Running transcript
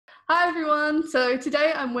Hi everyone, so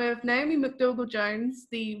today I'm with Naomi McDougall Jones,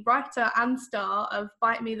 the writer and star of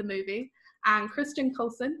Bite Me the Movie, and Christian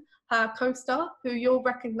Coulson, her co-star, who you'll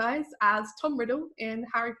recognise as Tom Riddle in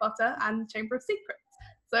Harry Potter and Chamber of Secrets.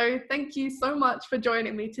 So thank you so much for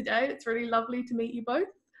joining me today. It's really lovely to meet you both.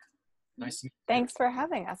 Nice to meet you. Thanks for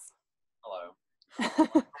having us. Hello.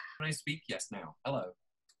 Can I speak? Yes, now. Hello.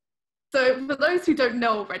 So for those who don't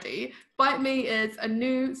know already, Bite Me is a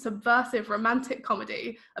new subversive romantic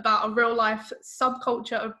comedy about a real-life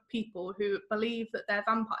subculture of people who believe that they're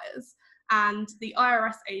vampires, and the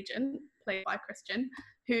IRS agent, played by Christian,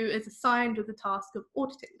 who is assigned with the task of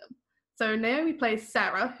auditing them. So Naomi plays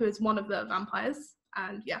Sarah, who is one of the vampires,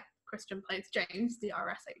 and yeah, Christian plays James, the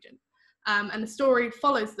IRS agent. And the story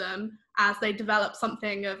follows them as they develop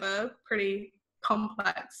something of a pretty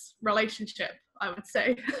complex relationship, I would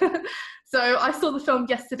say. So I saw the film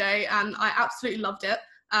yesterday and I absolutely loved it.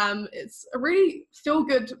 It's a really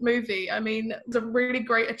feel-good movie. I mean, it's a really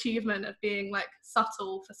great achievement of being like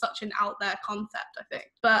subtle for such an out there concept, I think.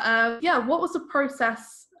 But yeah, what was the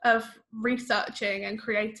process of researching and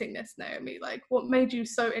creating this, Naomi? Like, what made you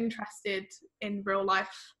so interested in real life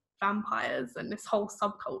vampires and this whole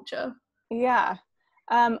subculture? Yeah.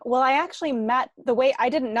 Well, I actually met the way I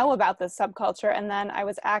didn't know about this subculture, and then I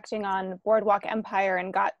was acting on Boardwalk Empire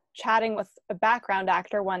and got chatting with a background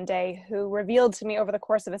actor one day who revealed to me over the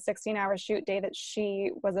course of a 16-hour shoot day that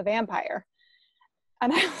she was a vampire.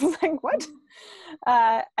 And I was like, what?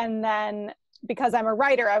 And then because I'm a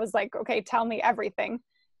writer, I was like, okay, tell me everything.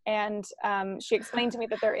 And she explained to me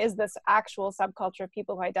that there is this actual subculture of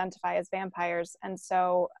people who identify as vampires. And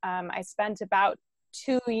so I spent about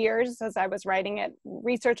 2 years as I was writing it,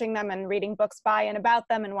 researching them and reading books by and about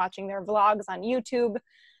them and watching their vlogs on YouTube,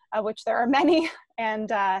 which there are many, and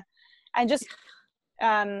just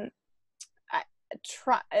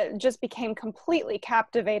just became completely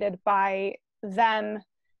captivated by them.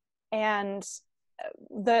 And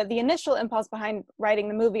the initial impulse behind writing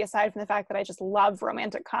the movie, aside from the fact that I just love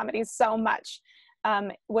romantic comedies so much,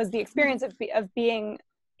 was the experience of being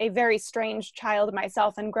a very strange child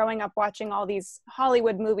myself and growing up watching all these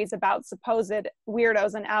Hollywood movies about supposed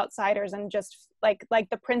weirdos and outsiders, and just like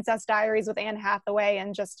the Princess Diaries with Anne Hathaway,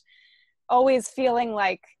 and just always feeling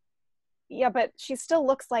like, yeah, but she still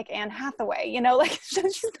looks like Anne Hathaway, you know, like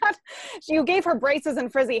she's not, you gave her braces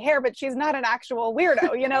and frizzy hair, but she's not an actual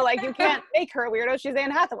weirdo, you know, like you can't make her a weirdo, she's Anne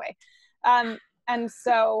Hathaway. And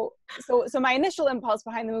so my initial impulse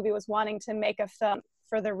behind the movie was wanting to make a film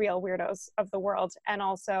for the real weirdos of the world. And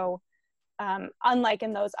also, unlike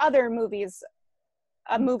in those other movies,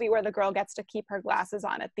 a movie where the girl gets to keep her glasses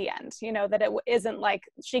on at the end, you know, that it isn't like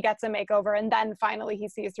she gets a makeover and then finally he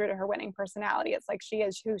sees through to her winning personality. It's like she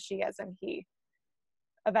is who she is, and he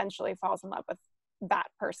eventually falls in love with that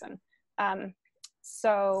person.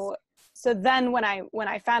 So then when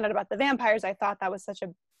I found out about the vampires, I thought that was such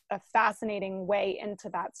a fascinating way into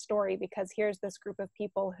that story, because here's this group of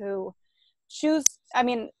people who choose, I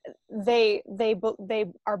mean, they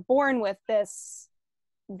are born with this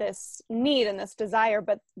need and this desire,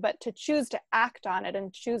 but to choose to act on it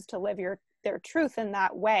and choose to live their truth in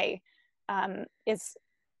that way is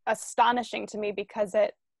astonishing to me, because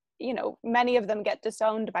it, you know, many of them get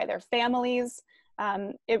disowned by their families.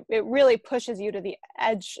 It really pushes you to the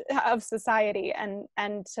edge of society,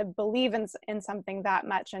 and to believe in something that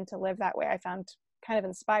much and to live that way, I found kind of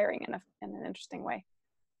inspiring in an interesting way.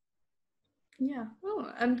 Yeah.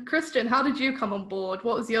 Oh, and Christian, how did you come on board?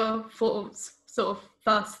 What was your sort of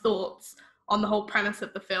first thoughts on the whole premise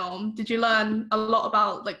of the film? Did you learn a lot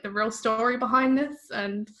about like the real story behind this,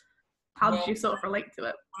 and how did you sort of relate to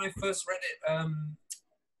it? When I first read it,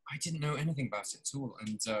 I didn't know anything about it at all,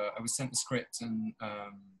 and I was sent the script and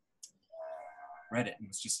read it and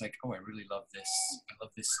was just like, oh, I really love this. I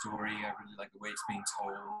love this story. I really like the way it's being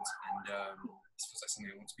told, and this feels like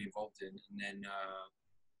something I want to be involved in. And then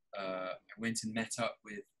I went and met up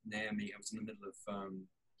with Naomi. I was in the middle of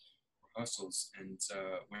rehearsals, and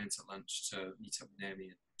went to lunch to meet up with Naomi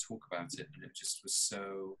and talk about it, and it just was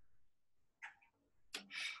so...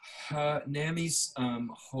 Naomi's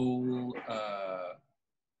whole...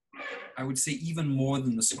 I would say even more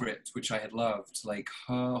than the script, which I had loved, like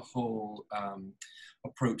her whole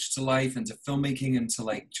approach to life and to filmmaking, and to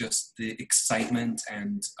like just the excitement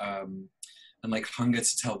and like hunger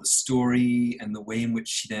to tell the story, and the way in which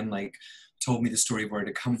she then like told me the story of where it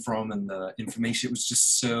had come from and the information. It was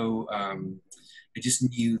just so, I just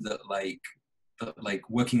knew that like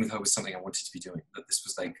working with her was something I wanted to be doing, that this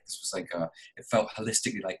was like it felt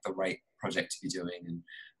holistically like the right project to be doing.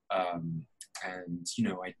 And you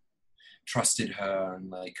know, I trusted her,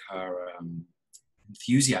 and like her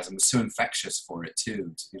enthusiasm was so infectious for it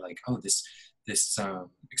too, to be like, oh, this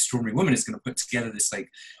extraordinary woman is going to put together this like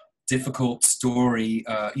difficult story.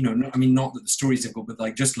 You know, I mean, not that the story is difficult, but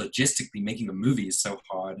like just logistically making a movie is so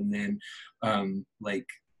hard. And then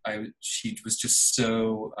she was just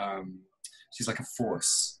so, she's like a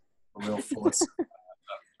force, a real force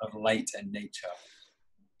of light and nature.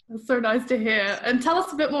 That's so nice to hear. And tell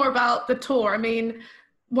us a bit more about the tour. I mean,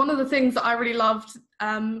 one of the things that I really loved,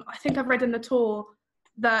 I think I've read in the tour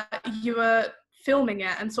that you were filming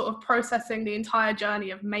it and sort of processing the entire journey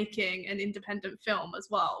of making an independent film as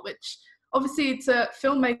well, which obviously to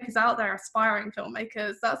filmmakers out there, aspiring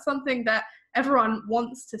filmmakers, that's something that everyone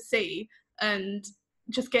wants to see. And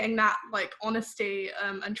just getting that like honesty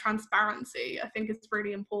and transparency, I think is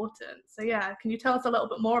really important. So yeah, can you tell us a little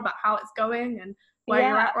bit more about how it's going and where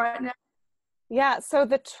you're at right now? Yeah, so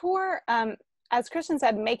the tour, as Christian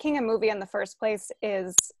said, making a movie in the first place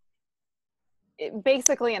is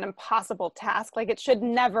basically an impossible task. Like, it should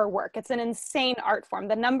never work. It's an insane art form.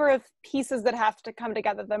 The number of pieces that have to come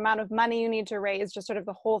together, the amount of money you need to raise, just sort of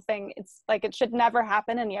the whole thing, it's like it should never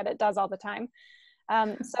happen, and yet it does all the time.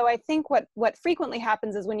 So I think what frequently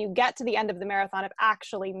happens is when you get to the end of the marathon of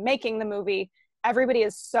actually making the movie, everybody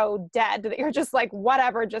is so dead that you're just like,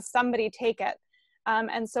 whatever, just somebody take it.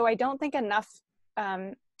 And so I don't think enough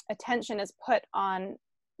attention is put on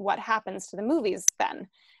what happens to the movies then.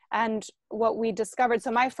 And what we discovered,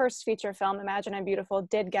 so my first feature film, Imagine I'm Beautiful,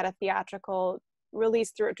 did get a theatrical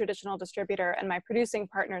release through a traditional distributor, and my producing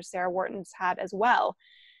partner, Sarah Wharton's, had as well.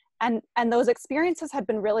 And those experiences had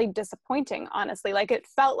been really disappointing, honestly. Like, it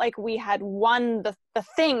felt like we had won the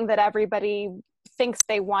thing that everybody thinks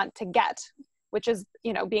they want to get, which is,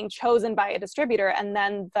 you know, being chosen by a distributor. And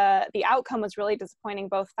then the outcome was really disappointing,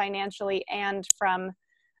 both financially and from,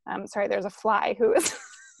 sorry, there's a fly who is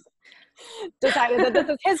decided that this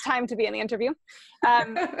is his time to be in the interview.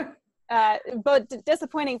 But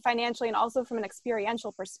disappointing financially and also from an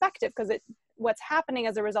experiential perspective, because what's happening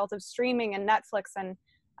as a result of streaming and Netflix and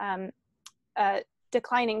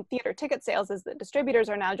declining theater ticket sales is that distributors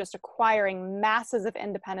are now just acquiring masses of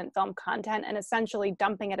independent film content and essentially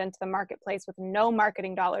dumping it into the marketplace with no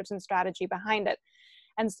marketing dollars and strategy behind it.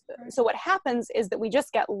 And so what happens is that we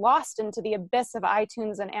just get lost into the abyss of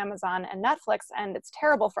iTunes and Amazon and Netflix, and it's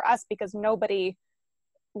terrible for us because nobody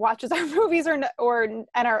watches our movies and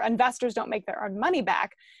our investors don't make their own money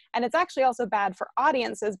back. And it's actually also bad for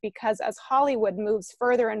audiences because as Hollywood moves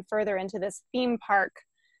further and further into this theme park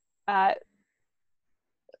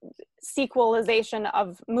sequelization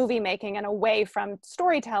of movie making and away from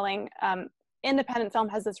storytelling, independent film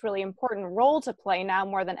has this really important role to play now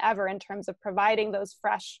more than ever in terms of providing those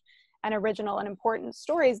fresh and original and important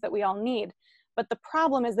stories that we all need. But the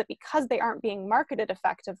problem is that because they aren't being marketed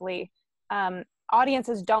effectively,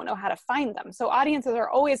 audiences don't know how to find them. So audiences are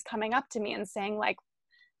always coming up to me and saying like,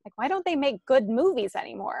 why don't they make good movies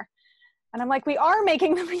anymore? And I'm like, we are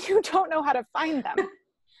making them, but you don't know how to find them.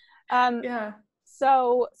 Yeah.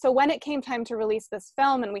 So when it came time to release this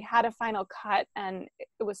film and we had a final cut and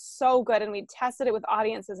it was so good and we tested it with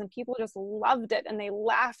audiences and people just loved it and they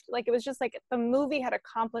laughed, like it was just like the movie had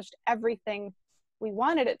accomplished everything we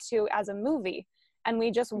wanted it to as a movie, and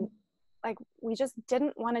we just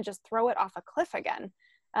didn't want to just throw it off a cliff again.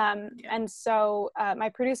 And so my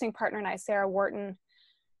producing partner and I, Sarah Wharton,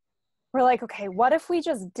 we're like, okay, what if we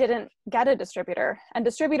just didn't get a distributor? And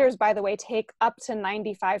distributors, by the way, take up to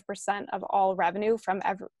 95% of all revenue from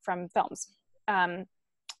films,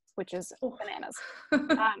 which is bananas.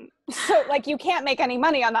 So like you can't make any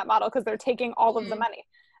money on that model because they're taking all of the money.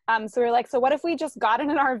 So we're like, so what if we just got in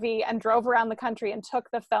an RV and drove around the country and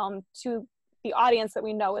took the film to the audience that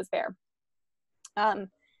we know is there?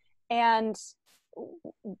 And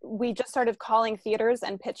we just started calling theaters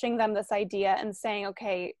and pitching them this idea and saying,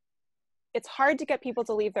 okay, it's hard to get people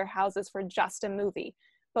to leave their houses for just a movie,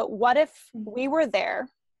 but what if we were there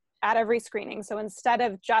at every screening? So instead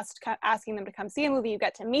of just asking them to come see a movie, you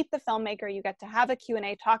get to meet the filmmaker, you get to have a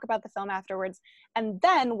Q&A, talk about the film afterwards. And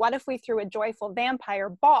then what if we threw a joyful vampire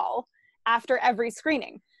ball after every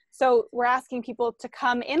screening? So we're asking people to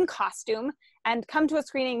come in costume and come to a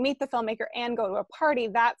screening, meet the filmmaker, and go to a party.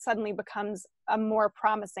 That suddenly becomes a more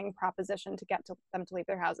promising proposition to get them to leave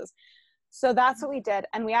their houses. So that's what we did.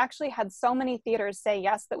 And we actually had so many theaters say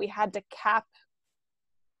yes that we had to cap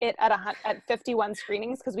it at 51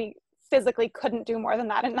 screenings because we physically couldn't do more than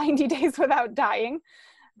that in 90 days without dying.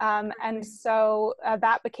 And so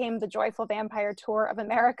that became the Joyful Vampire Tour of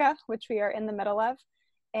America, which we are in the middle of.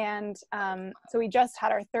 And so we just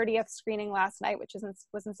had our 30th screening last night, which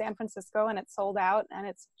was in San Francisco, and it sold out. And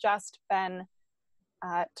it's just been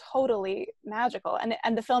totally magical.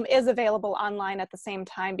 And the film is available online at the same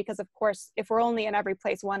time, because of course, if we're only in every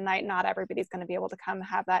place one night, not everybody's going to be able to come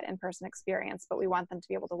have that in-person experience, but we want them to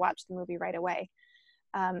be able to watch the movie right away.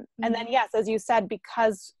 And then, yes, as you said,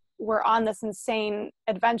 because we're on this insane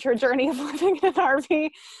adventure journey of living in an RV,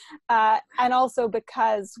 and also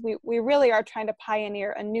because we really are trying to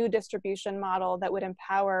pioneer a new distribution model that would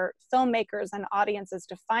empower filmmakers and audiences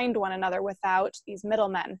to find one another without these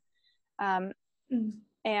middlemen.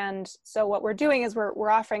 And so what we're doing is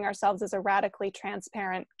we're offering ourselves as a radically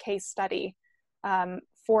transparent case study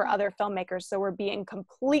for other filmmakers. So we're being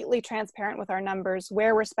completely transparent with our numbers,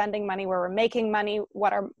 where we're spending money, where we're making money,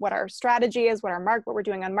 what our strategy is, what we're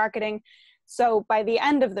doing on marketing. So by the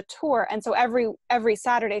end of the tour, and so every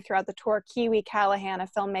Saturday throughout the tour, Kiwi Callahan, a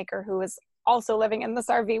filmmaker who is also living in this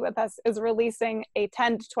RV with us, is releasing a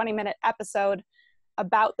 10 to 20 minute episode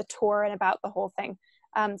about the tour and about the whole thing.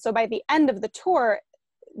 So by the end of the tour,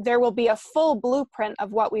 there will be a full blueprint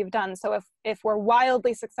of what we've done. So if we're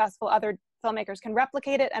wildly successful, other filmmakers can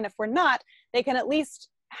replicate it. And if we're not, they can at least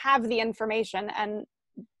have the information and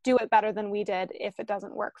do it better than we did if it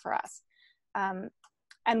doesn't work for us.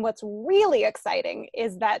 And what's really exciting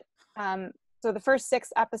is that, so the first 6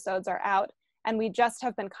 episodes are out, and we just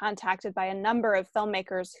have been contacted by a number of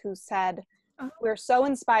filmmakers who said, we're so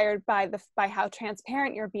inspired by how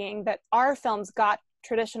transparent you're being that our films got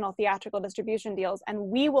traditional theatrical distribution deals, and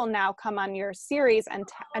we will now come on your series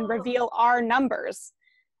and reveal our numbers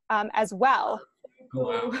as well.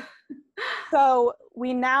 Wow. So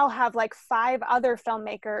we now have like 5 other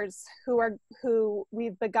filmmakers who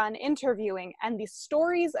we've begun interviewing, and the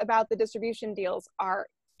stories about the distribution deals are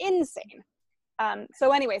insane.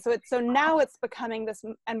 So anyway, so now it's becoming this,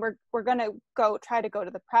 and we're gonna try to go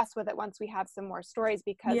to the press with it once we have some more stories,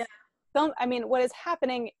 because what is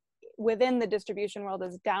happening within the distribution world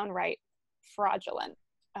is downright fraudulent,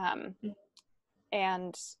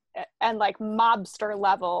 and like mobster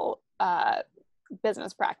level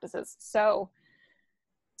business practices. So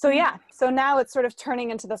now it's sort of turning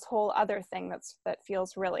into this whole other thing that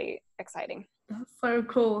feels really exciting. That's so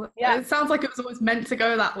cool. Yeah. It sounds like it was always meant to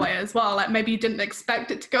go that way as well. Like maybe you didn't expect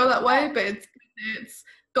it to go that way, but it's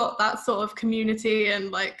got that sort of community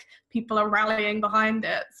and like people are rallying behind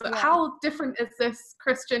it. So how different is this,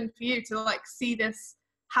 Christian, for you to like see this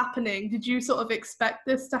happening? Did you sort of expect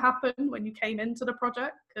this to happen when you came into the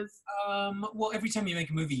project? Because well, every time you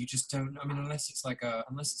make a movie, you just don't. I mean, unless it's like a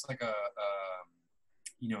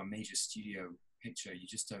major studio picture, you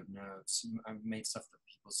just don't know. I've made stuff that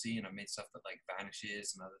people see, and I've made stuff that like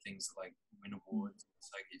vanishes, and other things that like win awards.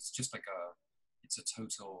 It's just like it's a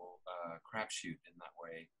total crapshoot in that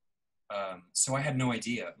way. So I had no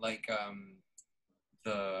idea. Like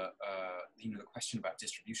the question about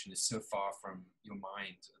distribution is so far from your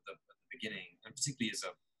mind at the beginning, and particularly as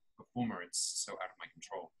a performer, it's so out of my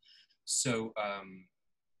control. So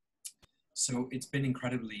so it's been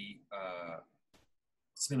incredibly.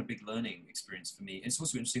 It's been a big learning experience for me. It's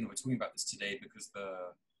also interesting that we're talking about this today, because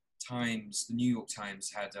the New York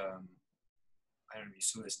Times had, I don't know if you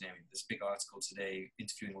saw this, Naomi, this big article today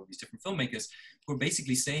interviewing all these different filmmakers who are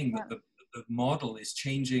basically saying that the model is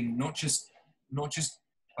changing, not just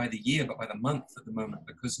by the year, but by the month at the moment,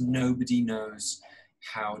 because nobody knows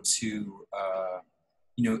how to,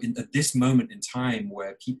 at this moment in time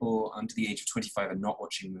where people under the age of 25 are not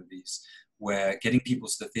watching movies, where getting people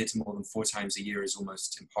to the theater more than 4 times a year is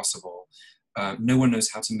almost impossible. No one knows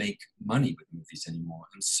how to make money with movies anymore.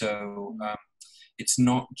 And so it's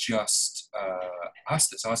not just us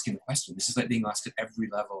that's asking the question. This is like being asked at every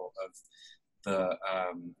level of the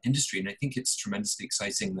industry. And I think it's tremendously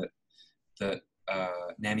exciting that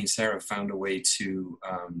Naomi and Sarah found a way to,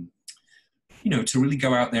 to really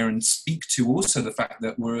go out there and speak to also the fact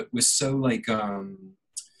that we're so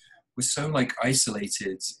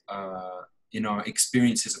isolated in our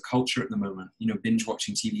experiences of culture at the moment, binge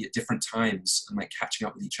watching TV at different times and like catching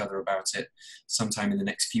up with each other about it sometime in the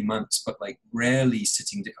next few months, but like rarely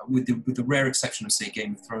sitting down, with the rare exception of say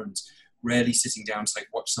Game of Thrones, rarely sitting down to like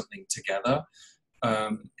watch something together.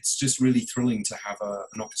 It's just really thrilling to have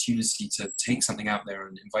an opportunity to take something out there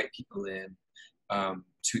and invite people in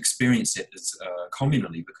to experience it as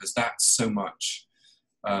communally, because that's so much.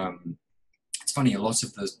 It's funny, a lot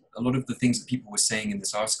of the things that people were saying in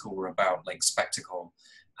this article were about like spectacle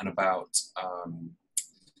and about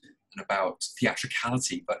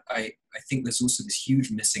theatricality, but I think there's also this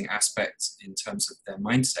huge missing aspect in terms of their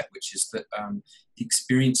mindset, which is that the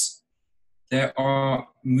experience. There are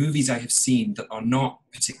movies I have seen that are not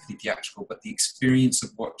particularly theatrical, but the experience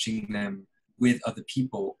of watching them with other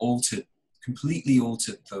people completely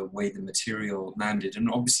altered the way the material landed.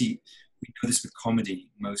 And obviously, we know this with comedy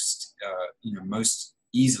most, most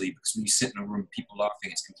easily, because when you sit in a room, people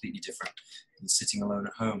laughing, it's completely different than sitting alone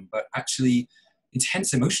at home. But actually,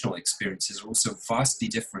 intense emotional experiences are also vastly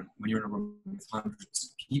different when you're in a room with hundreds of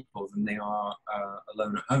people than they are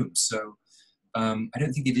alone at home. So I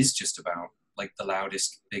don't think it is just about like the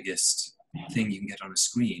loudest, biggest thing you can get on a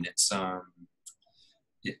screen. It's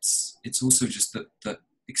also just that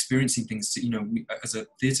experiencing things to, we, as a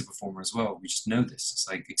theatre performer as well, we just know this. It's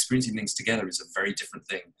like experiencing things together is a very different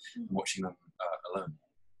thing than watching them alone.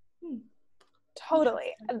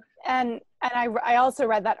 Totally. And I also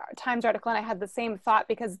read that Times article, and I had the same thought,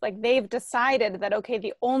 because like they've decided that, okay,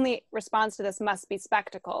 the only response to this must be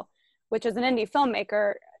spectacle, which as an indie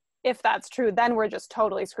filmmaker, if that's true, then we're just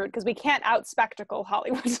totally screwed, because we can't out spectacle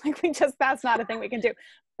Hollywood. Like that's not a thing we can do.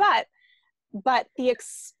 But the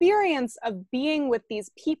experience of being with these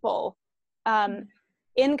people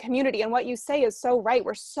in community, and what you say is so right,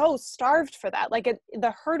 we're so starved for that. Like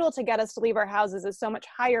the hurdle to get us to leave our houses is so much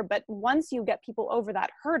higher, but once you get people over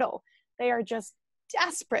that hurdle, they are just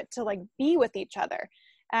desperate to like be with each other.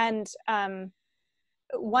 And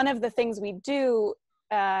one of the things we do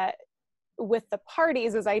with the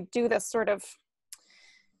parties is I do this sort of,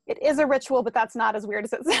 it is a ritual, but that's not as weird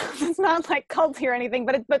as it sounds. It's not like culty or anything,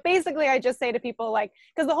 but basically I just say to people, like,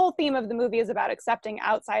 because the whole theme of the movie is about accepting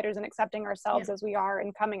outsiders and accepting ourselves as we are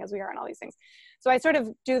and coming as we are and all these things. So I sort of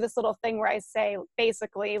do this little thing where I say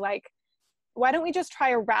basically, like, why don't we just try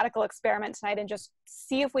a radical experiment tonight and just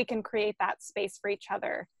see if we can create that space for each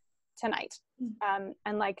other tonight.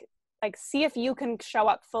 And like see if you can show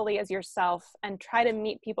up fully as yourself and try to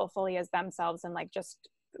meet people fully as themselves, and like just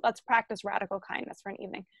let's practice radical kindness for an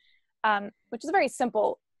evening, which is a very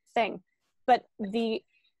simple thing. But we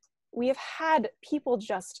have had people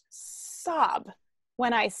just sob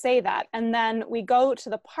when I say that. And then we go to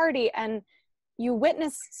the party and you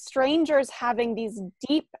witness strangers having these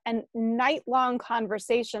deep and night-long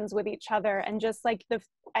conversations with each other. And just like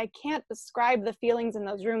I can't describe the feelings in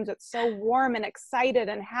those rooms. It's so warm and excited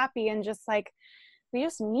and happy, and just like, we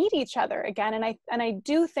just need each other again. And I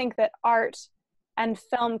do think that art and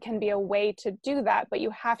film can be a way to do that, but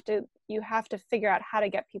you have to figure out how to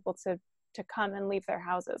get people to come and leave their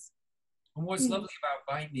houses. And what's lovely about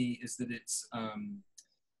By Me is that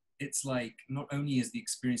it's like, not only is the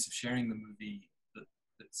experience of sharing the movie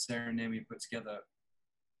that Sarah and Naomi put together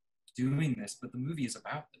doing this, but the movie is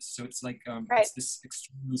about this. So it's like it's this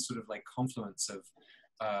extremely sort of like confluence of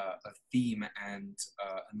a theme and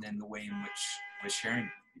then the way in which we're sharing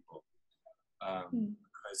with people.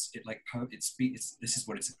 Because this is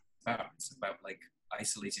what it's about. It's about like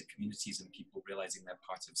isolated communities and people realizing they're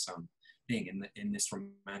part of something in this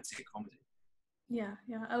romantic comedy. Yeah,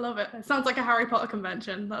 I love it. It sounds like a Harry Potter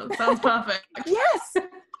convention. That sounds perfect. Yes.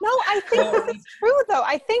 No, I think this is true though.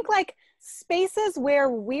 I think like spaces where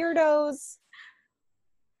weirdos,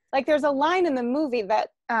 like there's a line in the movie that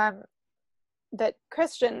that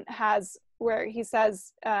Christian has where he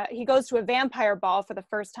says he goes to a vampire ball for the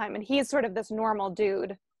first time, and he's sort of this normal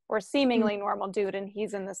dude, or seemingly normal dude, and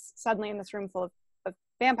he's suddenly in this room full of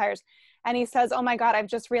vampires, and he says, oh my god, I've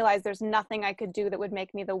just realized there's nothing I could do that would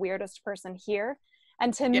make me the weirdest person here.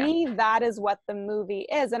 And to me, that is what the movie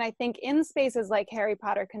is. And I think in spaces like Harry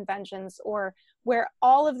Potter conventions, or where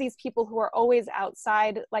all of these people who are always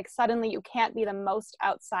outside, like suddenly you can't be the most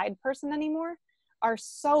outside person anymore, are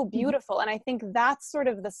so beautiful. And I think that's sort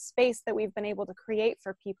of the space that we've been able to create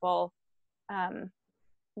for people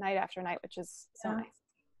night after night, which is so nice.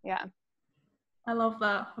 Yeah. I love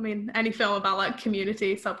that. I mean, any film about like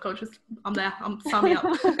community, subcultures, I'm there. Sign me up.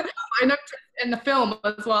 I noticed in the film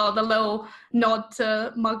as well, the little nod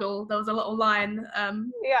to Muggle. There was a little line.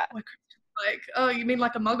 Where Christian's like, "Oh, you mean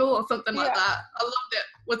like a Muggle or something like that?" I loved it.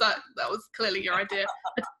 That was clearly your idea?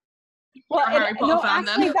 Well,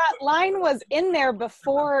 actually, that line was in there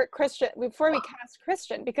before we cast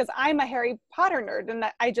Christian, because I'm a Harry Potter nerd, and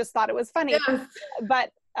I just thought it was funny. Yes.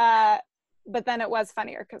 But then it was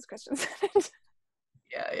funnier because Christian said it.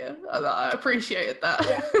 Yeah, I appreciated that.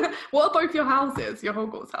 Yeah. What are both your houses, your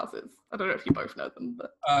Hogwarts houses? I don't know if you both know them,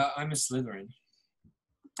 but I'm a Slytherin.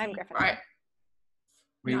 I'm Gryffindor. Right.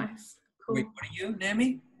 Nice. Cool. Wait, what are you,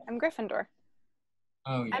 Naomi? I'm Gryffindor.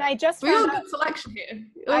 Oh yeah. And I just we got a good selection here.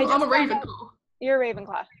 I'm a Ravenclaw. You're a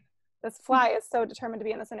Ravenclaw. This fly is so determined to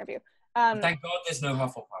be in this interview. Thank God there's no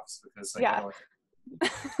Hufflepuffs, because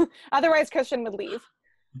otherwise Christian would leave.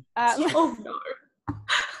 Oh no.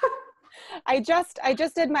 I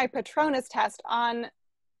just did my Patronus test on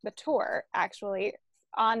the tour, actually,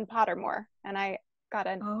 on Pottermore, and I got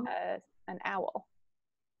an owl. An owl?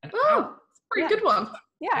 It's a pretty good one.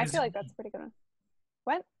 Yeah, I feel like that's a pretty good one.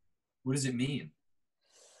 What? What does it mean?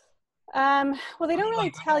 Well, they don't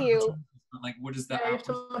really tell you. Like, what does that? Yeah, you have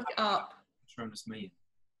to look it up. Patronus mean?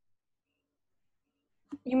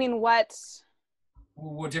 You mean what?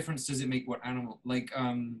 Well, what difference does it make? What animal? Like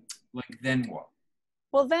then what?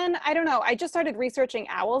 Well, then I don't know. I just started researching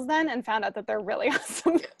owls then and found out that they're really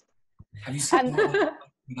awesome. Have you seen owls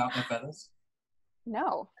without their feathers?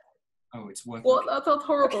 No. Oh, it's worth. What? That sounds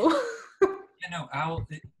horrible. Yeah, no, owl.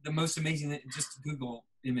 The most amazing. Just Google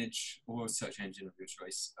image or search engine of your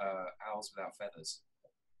choice. Owls without feathers.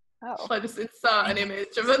 Oh. I just insert an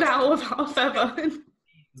image of an owl without a feather.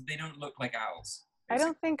 They don't look like owls. I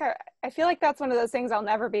don't think I feel like that's one of those things I'll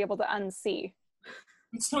never be able to unsee.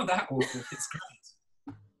 It's not that awful. It's great.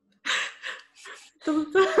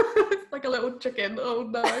 It's like a little chicken. Oh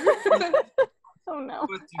no. Oh no.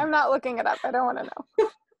 I'm not looking it up. I don't want to know.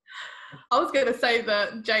 I was going to say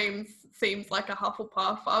that James seems like a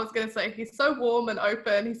Hufflepuff. I was going to say he's so warm and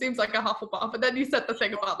open. He seems like a Hufflepuff. And then you said the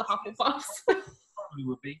thing about the Hufflepuffs. Probably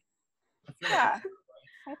would be. Yeah.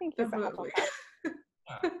 I think he's Definitely.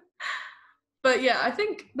 a Hufflepuff. But yeah, I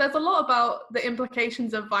think there's a lot about the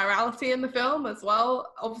implications of virality in the film as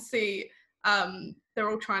well. Obviously, they're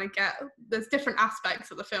all trying to there's different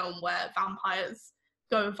aspects of the film where vampires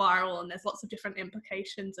go viral, and there's lots of different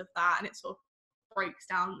implications of that, and it sort of breaks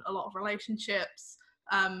down a lot of relationships,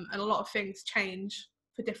 and a lot of things change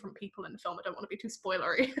for different people in the film. I don't want to be too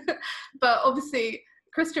spoilery. But obviously,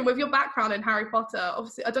 Christian, with your background in Harry Potter,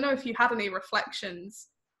 obviously, I don't know if you had any reflections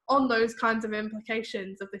on those kinds of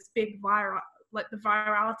implications of this big the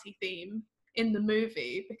virality theme in the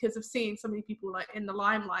movie, because of seeing so many people like in the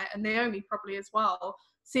limelight, and Naomi probably as well,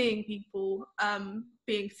 seeing people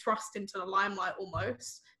being thrust into the limelight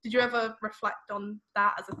almost. Did you ever reflect on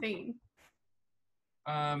that as a theme?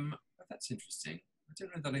 That's interesting. I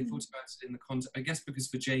don't know that I thought about it in the context. I guess because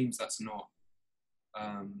for James, that's not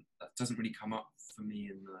that doesn't really come up for me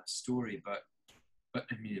in the story, but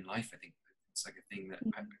I mean in life, I think it's like a thing that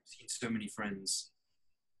I've seen so many friends.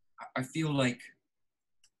 I feel like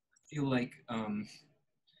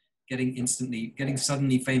getting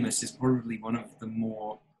suddenly famous is probably one of the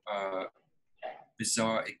more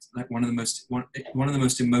bizarre, like one of the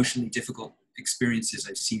most emotionally difficult experiences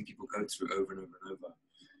I've seen people go through over and over and over.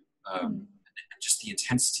 And just the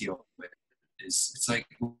intensity of it it's like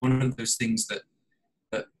one of those things that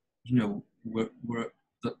you know a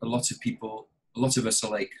lot of us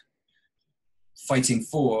are like fighting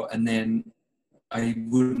for, and then I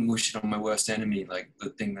wouldn't wish it on my worst enemy. Like the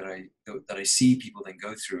thing that I see people then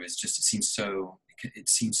go through is just it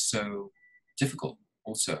seems so difficult.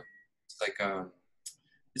 Also, it's like I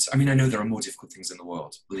mean, I know there are more difficult things in the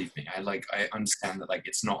world. Believe me, I understand that like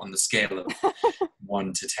it's not on the scale of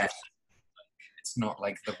 1 to 10. It's not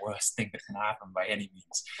like the worst thing that can happen by any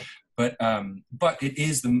means, but it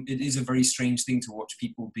is a very strange thing to watch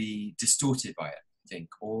people be distorted by it. I think,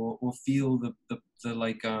 or feel the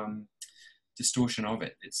like distortion of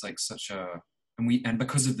it. It's like such a and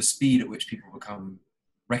because of the speed at which people become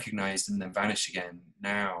recognized and then vanish again.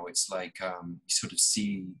 Now it's like you sort of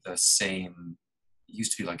see the same. It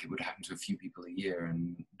used to be like it would happen to a few people a year,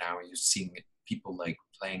 and now you're seeing people like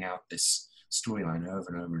playing out this storyline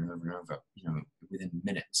over and over and over and over, you know, within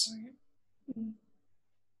minutes.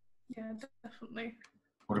 Yeah, definitely.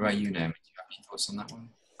 What about you, Naomi? Do you have any thoughts on that one?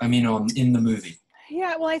 I mean, in the movie.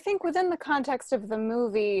 Yeah, well, I think within the context of the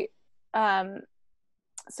movie,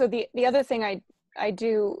 so the other thing I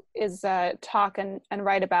do is talk and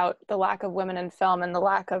write about the lack of women in film and the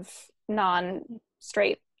lack of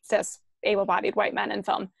non-straight, cis, able-bodied white men in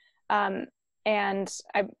film. And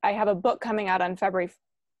I have a book coming out on February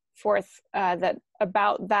 4th that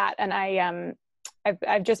about that, and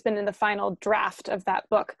I've just been in the final draft of that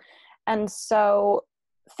book. And so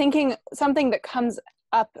thinking something that comes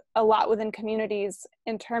up a lot within communities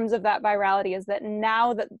in terms of that virality is that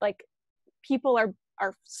now that like people are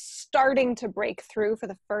starting to break through for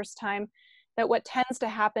the first time, that what tends to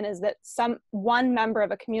happen is that one member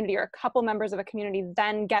of a community or a couple members of a community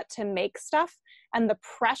then get to make stuff, and the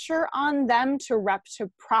pressure on them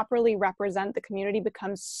to properly represent the community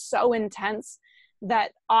becomes so intense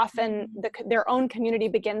that often their own community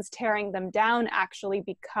begins tearing them down, actually,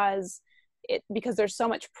 because there's so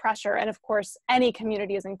much pressure. And of course, any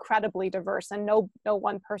community is incredibly diverse, and no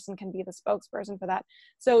one person can be the spokesperson for that.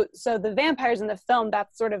 So the vampires in the film,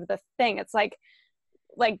 that's sort of the thing. It's like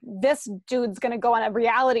this dude's going to go on a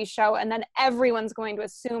reality show, and then everyone's going to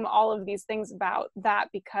assume all of these things about that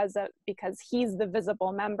because he's the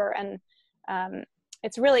visible member. And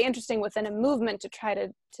it's really interesting within a movement to try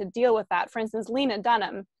to deal with that. For instance, Lena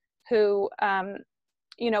Dunham, who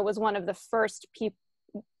was one of the first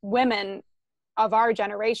women of our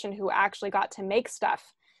generation who actually got to make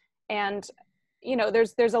stuff, And, you know,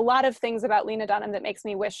 there's a lot of things about Lena Dunham that makes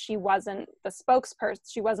me wish she wasn't the spokesperson.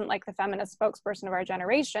 She wasn't like the feminist spokesperson of our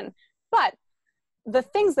generation. But the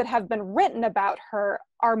things that have been written about her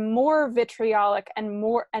are more vitriolic and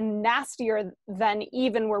nastier than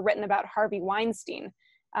even were written about Harvey Weinstein,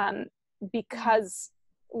 because,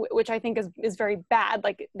 which I think is very bad.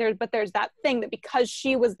 Like there's that thing that because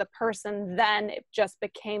she was the person, then it just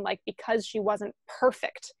became like, because she wasn't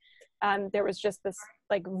perfect, there was just this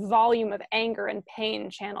like volume of anger and pain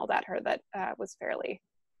channeled at her that was fairly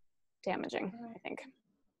damaging, I think.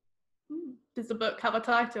 Does the book have a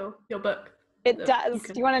title, your book? It does.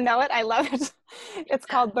 Do you want to know it? I love it. It's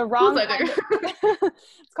called The Wrong Kind of,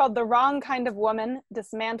 It's called The Wrong Kind of Woman,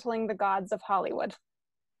 Dismantling the Gods of Hollywood.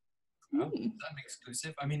 Oh, is that an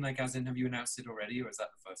exclusive? I mean, like, as in, have you announced it already, or is that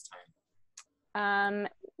the first time?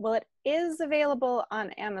 Well, it is available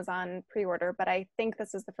on Amazon pre-order, but I think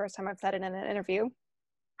this is the first time I've said it in an interview.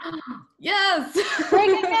 Yes!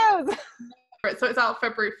 Breaking news! So it's out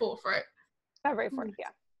February 4th, right? February 4th, yeah.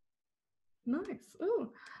 Nice.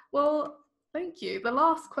 Ooh. Well, thank you. The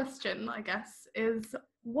last question, I guess, is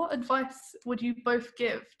what advice would you both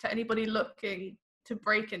give to anybody looking to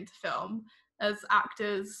break into film, as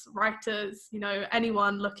actors, writers, you know,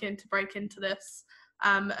 anyone looking to break into this,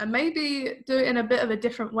 and maybe do it in a bit of a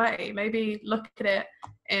different way, maybe look at it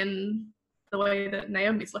in the way that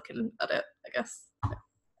Naomi's looking at it, I guess.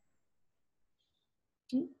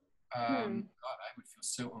 God, I would feel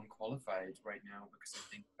so unqualified right now, because I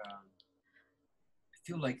think I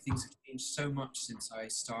feel like things have changed so much since I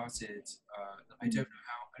started. I don't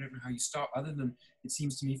know how you start, other than it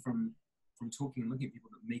seems to me from talking and looking at people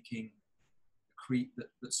that making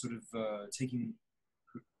that sort of taking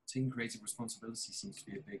creative responsibility seems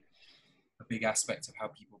to be a big aspect of how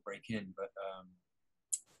people break in. But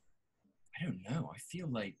I don't know. I feel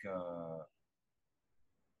like I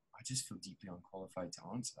just feel deeply unqualified to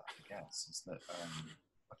answer that, I guess. Is that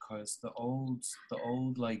because the old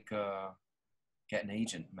like get an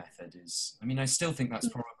agent method is, I mean, I still think that's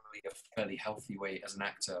probably a fairly healthy way as an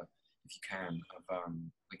actor, if you can, of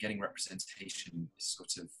like getting representation is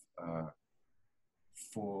sort of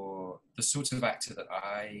for the sort of actor that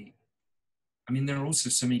I mean, there are also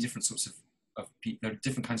so many different sorts of people, there are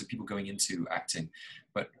different kinds of people going into acting,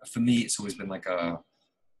 but for me, it's always been like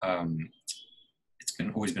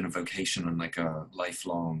always been a vocation and like a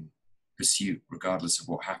lifelong pursuit, regardless of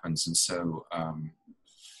what happens. And so,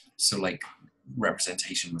 like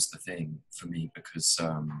representation was the thing for me, because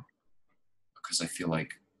I feel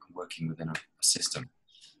like I'm working within a system.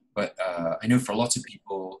 But I know for a lot of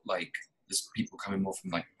people, like there's people coming more from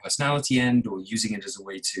like personality end, or using it as a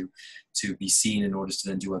way to be seen in order to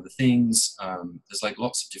then do other things. There's like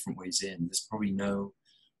lots of different ways in. There's probably no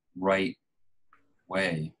right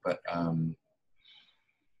way, but I'd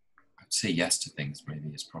say yes to things maybe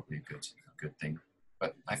is probably a good thing.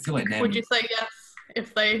 But I feel like Would you say yes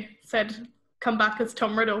if they said come back as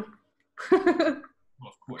Tom Riddle? Well,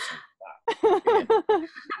 of course.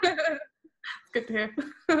 It's good to hear.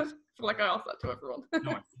 I feel like I asked that to everyone.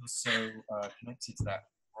 No, I feel so connected to that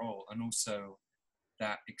role, and also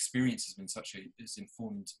that experience has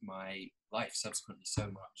informed my life subsequently so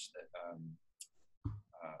much that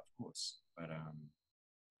of course, but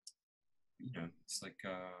you know, it's like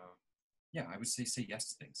yeah, I would say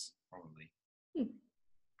yes to things, probably. I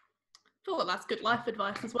feel like that's good life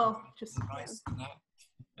advice as well. Just nice.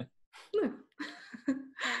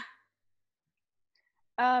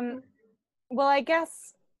 Well, I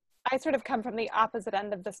guess I sort of come from the opposite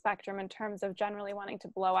end of the spectrum in terms of generally wanting to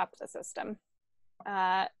blow up the system.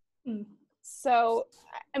 So,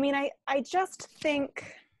 I mean, I just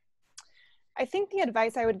think, the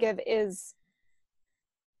advice I would give is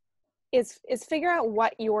figure out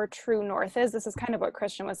what your true north is. This is kind of what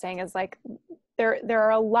Christian was saying, is like, there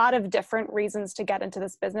are a lot of different reasons to get into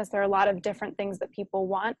this business. There are a lot of different things that people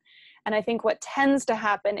want. And I think what tends to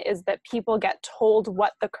happen is that people get told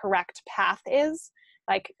what the correct path is.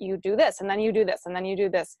 Like, you do this, and then you do this, and then you do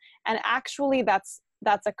this. And actually that's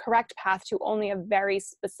a correct path to only a very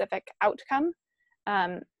specific outcome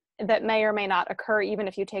that may or may not occur even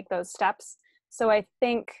if you take those steps. So I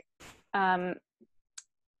think,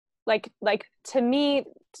 like to me,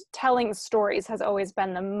 telling stories has always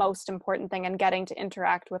been the most important thing, and getting to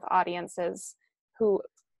interact with audiences who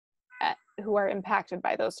are impacted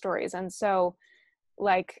by those stories. And so,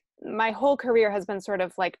 like, my whole career has been sort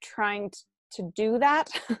of like trying to do that.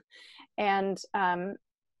 And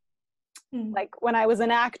like when I was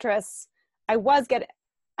an actress, when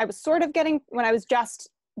I was just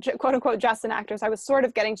quote unquote just an actress, I was sort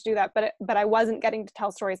of getting to do that, but I wasn't getting to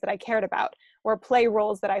tell stories that I cared about. or play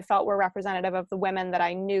roles that I felt were representative of the women that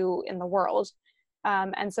I knew in the world.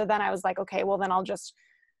 And so then I was like, okay, well then I'll just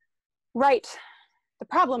write. The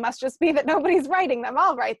problem must just be that nobody's writing them.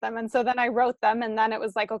 I'll write them. And so then I wrote them, and then it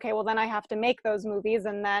was like, okay, well then I have to make those movies.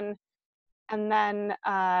 And then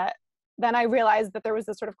I realized that there was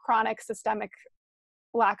this sort of chronic systemic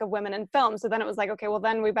lack of women in film. So then it was like, okay, well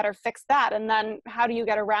then we better fix that. And then how do you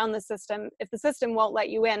get around the system? If the system won't let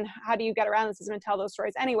you in, how do you get around the system and tell those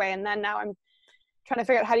stories anyway? And then now I'm trying to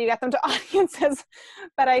figure out how do you get them to audiences.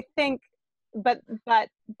 But I think, but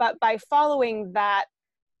by following that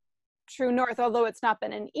true north, although it's not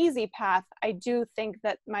been an easy path, I do think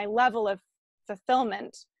that my level of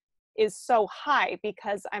fulfillment is so high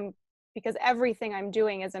because everything I'm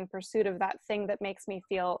doing is in pursuit of that thing that makes me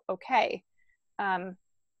feel okay. And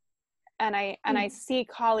I see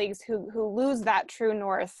colleagues who lose that true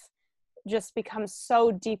north just become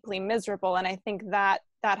so deeply miserable. And I think that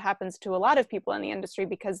happens to a lot of people in the industry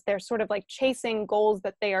because they're sort of like chasing goals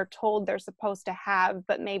that they are told they're supposed to have,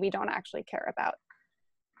 but maybe don't actually care about.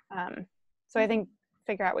 So I think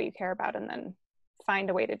figure out what you care about and then find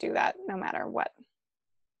a way to do that no matter what.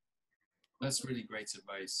 That's really great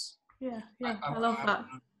advice. Yeah, I love that.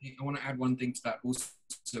 I want to add one thing to that also,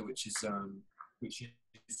 which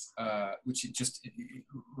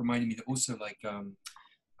reminded me that also, like,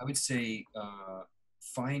 I would say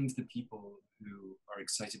find the people who are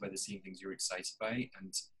excited by the same things you're excited by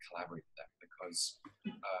and collaborate with them, because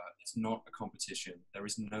it's not a competition. There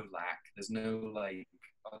is no lack. There's no, like,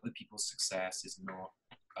 other people's success is not,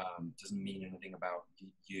 doesn't mean anything about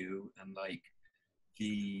you, and like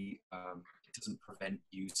it doesn't prevent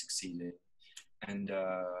you succeeding. And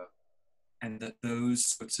that those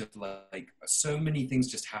sorts of, like, so many things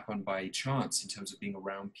just happen by chance in terms of being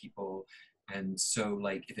around people. And so,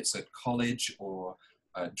 like, if it's at college or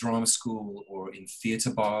drama school or in theater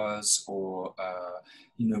bars or,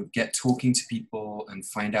 you know, get talking to people and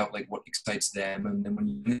find out, like, what excites them. And then when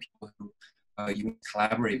you meet people who you want to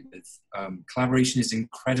collaborate with, collaboration is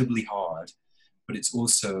incredibly hard, but it's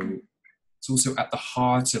also at the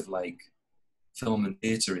heart of, like, film and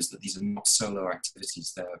theatre, is that these are not solo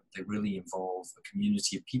activities. They really involve a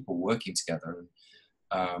community of people working together.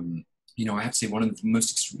 And, you know, I have to say one of the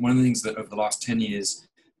things that over the last 10 years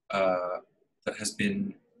that has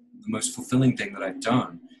been the most fulfilling thing that I've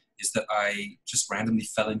done is that I just randomly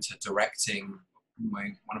fell into directing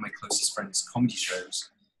one of my closest friends' comedy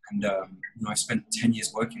shows. And, you know, I've spent 10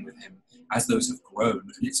 years working with him as those have grown.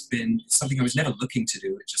 And it's been something I was never looking to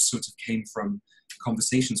do. It just sort of came from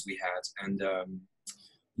conversations we had. And,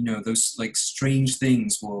 you know, those, like, strange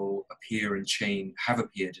things will appear and have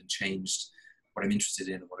appeared and changed what I'm interested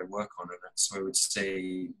in and what I work on. And so I would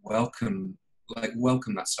say welcome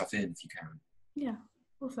that stuff in if you can. Yeah,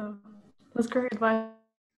 also, that's great advice.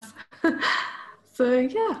 So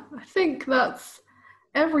yeah, I think that's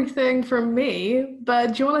everything from me,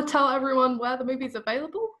 but do you want to tell everyone where the movie's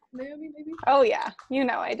available? Naomi, maybe? Oh yeah, you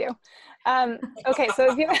know I do. Okay,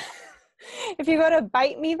 so if you go to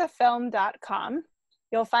bitemethefilm.com,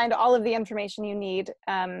 you'll find all of the information you need.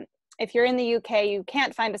 If you're in the UK, you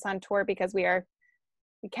can't find us on tour because we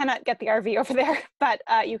cannot get the RV over there, but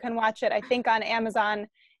you can watch it, I think, on Amazon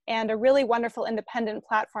and a really wonderful independent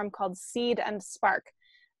platform called Seed and Spark,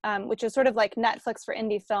 which is sort of like Netflix for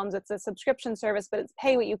indie films. It's a subscription service, but it's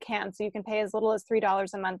pay what you can. So you can pay as little as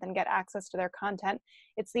 $3 a month and get access to their content.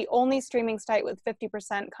 It's the only streaming site with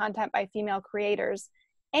 50% content by female creators.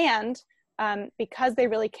 And because they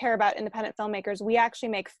really care about independent filmmakers, we actually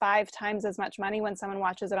make 5 times as much money when someone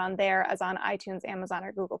watches it on there as on iTunes, Amazon,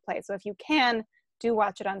 or Google Play. So if you can, do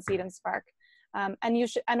watch it on Seed and Spark. And you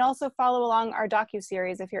should, and also follow along our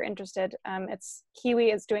docuseries if you're interested.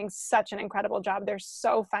 Kiwi is doing such an incredible job. They're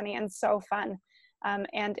so funny and so fun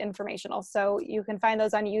and informational. So you can find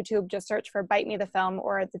those on YouTube. Just search for Bite Me the Film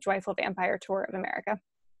or The Joyful Vampire Tour of America.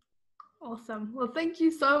 Awesome. Well, thank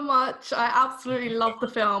you so much. I absolutely love the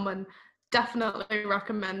film and definitely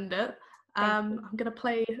recommend it. I'm going to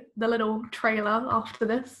play the little trailer after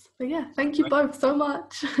this. But yeah, thank you both so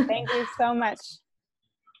much. Thank you so much.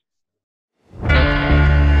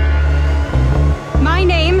 My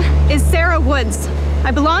name is Sarah Woods.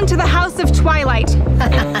 I belong to the House of Twilight.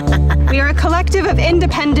 We are a collective of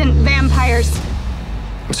independent vampires.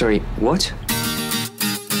 I'm sorry, what?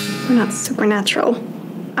 We're not supernatural,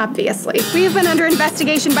 obviously. We have been under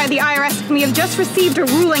investigation by the IRS, and we have just received a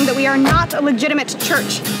ruling that we are not a legitimate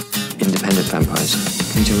church. Independent vampires.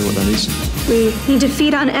 Can you tell me what that is? We need to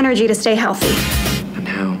feed on energy to stay healthy. And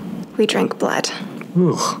how? We drink blood.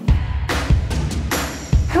 Ugh.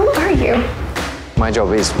 Who are you? My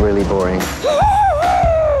job is really boring.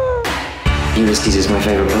 Ulysses is my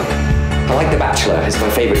favorite book. I like The Bachelor. It's my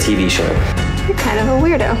favorite TV show. You're kind of a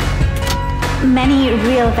weirdo. Many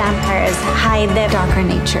real vampires hide their darker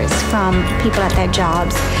natures from people at their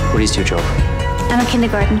jobs. What is your job? I'm a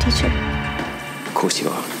kindergarten teacher. Of course you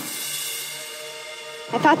are.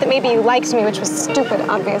 I thought that maybe you liked me, which was stupid,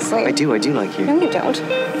 obviously. I do like you. No, you don't.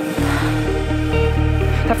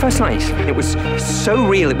 That first night, it was so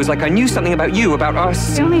real. It was like I knew something about you, about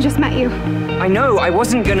us. I only just met you. I know, I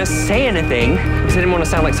wasn't gonna say anything because I didn't want to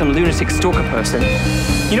sound like some lunatic stalker person.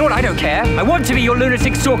 You know what? I don't care. I want to be your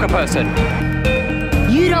lunatic stalker person.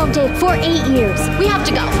 You don't date for 8 years. We have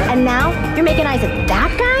to go. And now you're making eyes at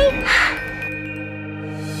that guy?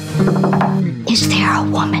 Is there a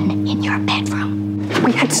woman in your bedroom?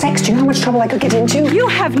 We had sex. Do you know how much trouble I could get into? You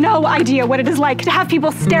have no idea what it is like to have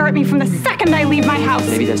people stare at me from the second I leave my house.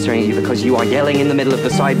 Maybe they're staring at you because you are yelling in the middle of the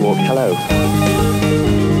sidewalk. Hello.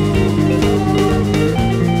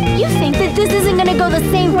 You think that this isn't gonna go the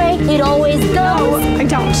same way it always goes? No, I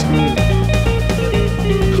don't.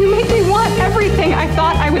 You make me want everything I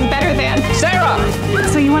thought I was better than. Sarah!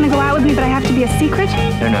 So you want to go out with me, but I have to be a secret?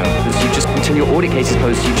 No, because you just, until your audit case is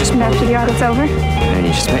closed, you just... And after the audit's over? And then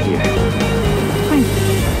you just met you. Fine.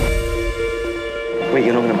 Wait,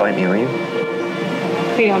 you're not going to bite me, are you?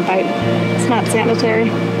 We don't bite. It's not sanitary.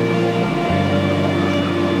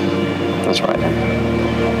 That's right then.